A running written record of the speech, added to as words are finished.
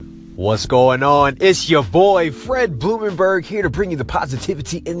What's going on? It's your boy, Fred Blumenberg, here to bring you the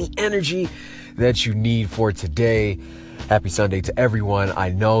positivity and the energy that you need for today. Happy Sunday to everyone. I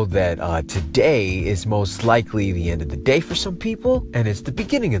know that today is most likely the end of the day for some people, and it's the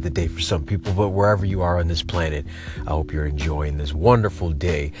beginning of the day for some people, but wherever you are on this planet, I hope you're enjoying this wonderful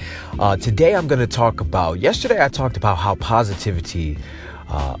day. Today I'm going to talk about, yesterday I talked about how positivity,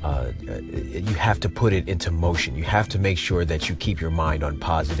 you have to put it into motion. You have to make sure that you keep your mind on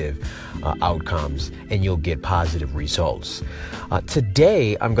positive outcomes, and you'll get positive results.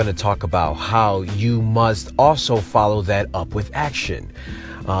 Today, I'm going to talk about how you must also follow that up with action.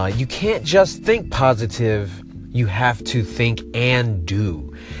 You can't just think positive. You have to think and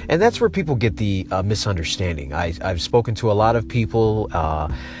do. And that's where people get the misunderstanding. I've spoken to a lot of people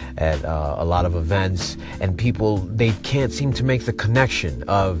at a lot of events, and people, they can't seem to make the connection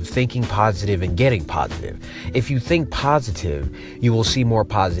of thinking positive and getting positive. If you think positive, you will see more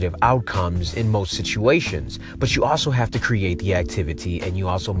positive outcomes in most situations, but you also have to create the activity, and you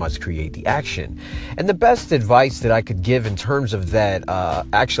also must create the action. And the best advice that I could give in terms of that,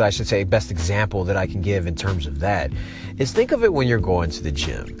 actually I should say best example that I can give in terms of that is, think of it when you're going to the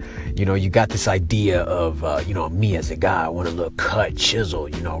gym. You know, you got this idea of, me as a guy, I want to look cut,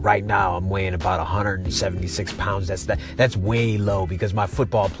 chiseled. Right now I'm weighing about 176 pounds. That's way low because my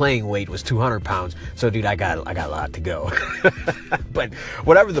football playing weight was 200 pounds. So, dude, I got a lot to go. But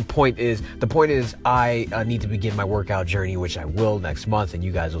whatever the point is I need to begin my workout journey, which I will next month, and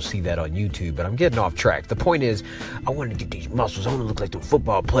you guys will see that on YouTube. But I'm getting off track. The point is, I want to get these muscles. I want to look like the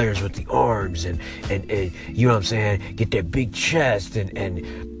football players with the arms and you know what I'm saying? Get that big chest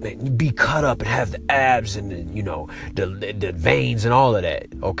and be cut up and have the abs and the veins and all of that.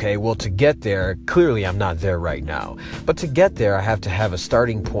 Okay, well, to get there, clearly I'm not there right now. But to get there, I have to have a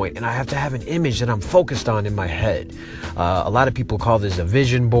starting point, and I have to have an image that I'm focused on in my head. A lot of people call this a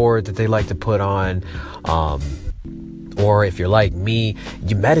vision board that they like to put on. Or if you're like me,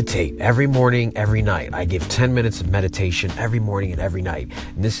 you meditate every morning, every night. I give 10 minutes of meditation every morning and every night.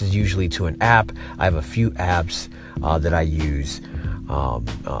 And this is usually to an app. I have a few apps that I use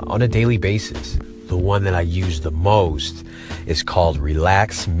on a daily basis. The one that I use the most is called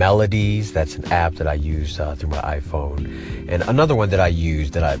Relax Melodies. That's an app that I use through my iPhone. And another one that I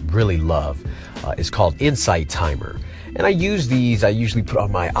use that I really love is called Insight Timer. And I use these. I usually put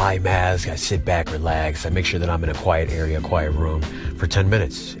on my eye mask. I sit back, relax. I make sure that I'm in a quiet area, a quiet room for 10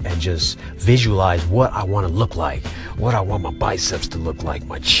 minutes and just visualize what I want to look like, what I want my biceps to look like,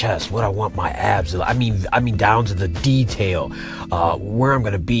 my chest, what I want my abs to look. I mean down to the detail, where I'm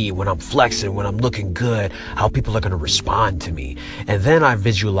going to be when I'm flexing, when I'm looking good, how people are going to respond to me. And then I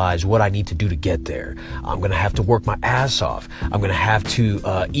visualize what I need to do to get there. I'm going to have to work my ass off. I'm going to have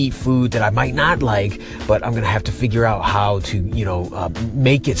to eat food that I might not like, but I'm going to have to figure out how to,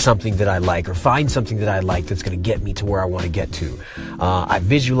 make it something that I like, or find something that I like that's going to get me to where I want to get to. I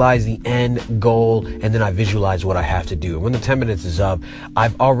visualize the end goal, and then I visualize what I have to do. And when the 10 minutes is up,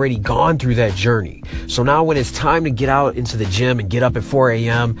 I've already gone through that journey. So now when it's time to get out into the gym and get up at 4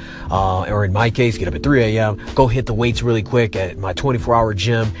 a.m., or in my case, get up at 3 a.m., go hit the weights really quick at my 24-hour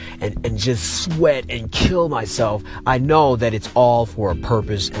gym and just sweat and kill myself, I know that it's all for a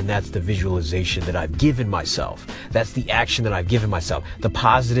purpose, and that's the visualization that I've given myself. That's the action that I've given myself. The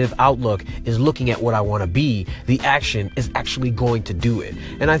positive outlook is looking at what I want to be. The action is actually going to do it.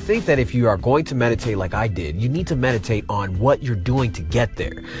 And I think that if you are going to meditate like I did, you need to meditate on what you're doing to get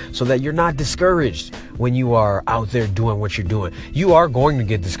there, so that you're not discouraged when you are out there doing what you're doing. You are going to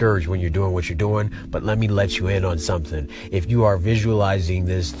get discouraged when you're doing what you're doing, but let me let you in on something. If you are visualizing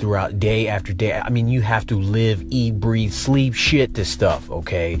this throughout day after day, you have to live, eat, breathe, sleep, shit this stuff,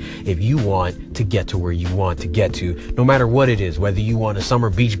 okay? If you want to get to where you want to get to, no matter what it is, whether you want a summer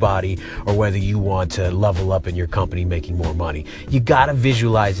beach body or whether you want to level up in your company making more money, you gotta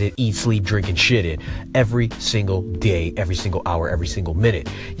visualize it, eat, sleep, drink, and shit it every single day, every single hour, every single minute.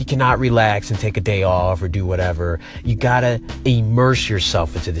 You cannot relax and take a day off or do whatever. You gotta immerse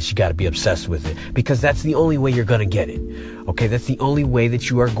yourself into this. You gotta be obsessed with it, because that's the only way you're gonna get it. Okay, that's the only way that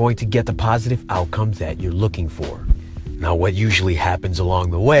you are going to get the positive outcomes that you're looking for. Now, what usually happens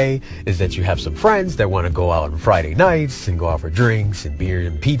along the way is that you have some friends that want to go out on Friday nights and go out for drinks and beer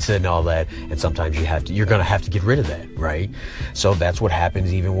and pizza and all that. And sometimes you're going to have to get rid of that, right? So that's what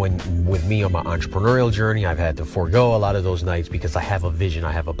happens even with me on my entrepreneurial journey. I've had to forego a lot of those nights because I have a vision.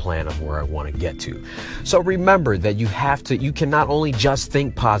 I have a plan of where I want to get to. So remember that you can not only just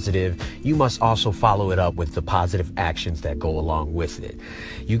think positive, you must also follow it up with the positive actions that go along with it.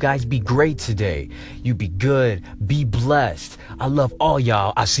 You guys be great today. You be good. Be blessed. I love all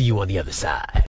y'all. I'll see you on the other side.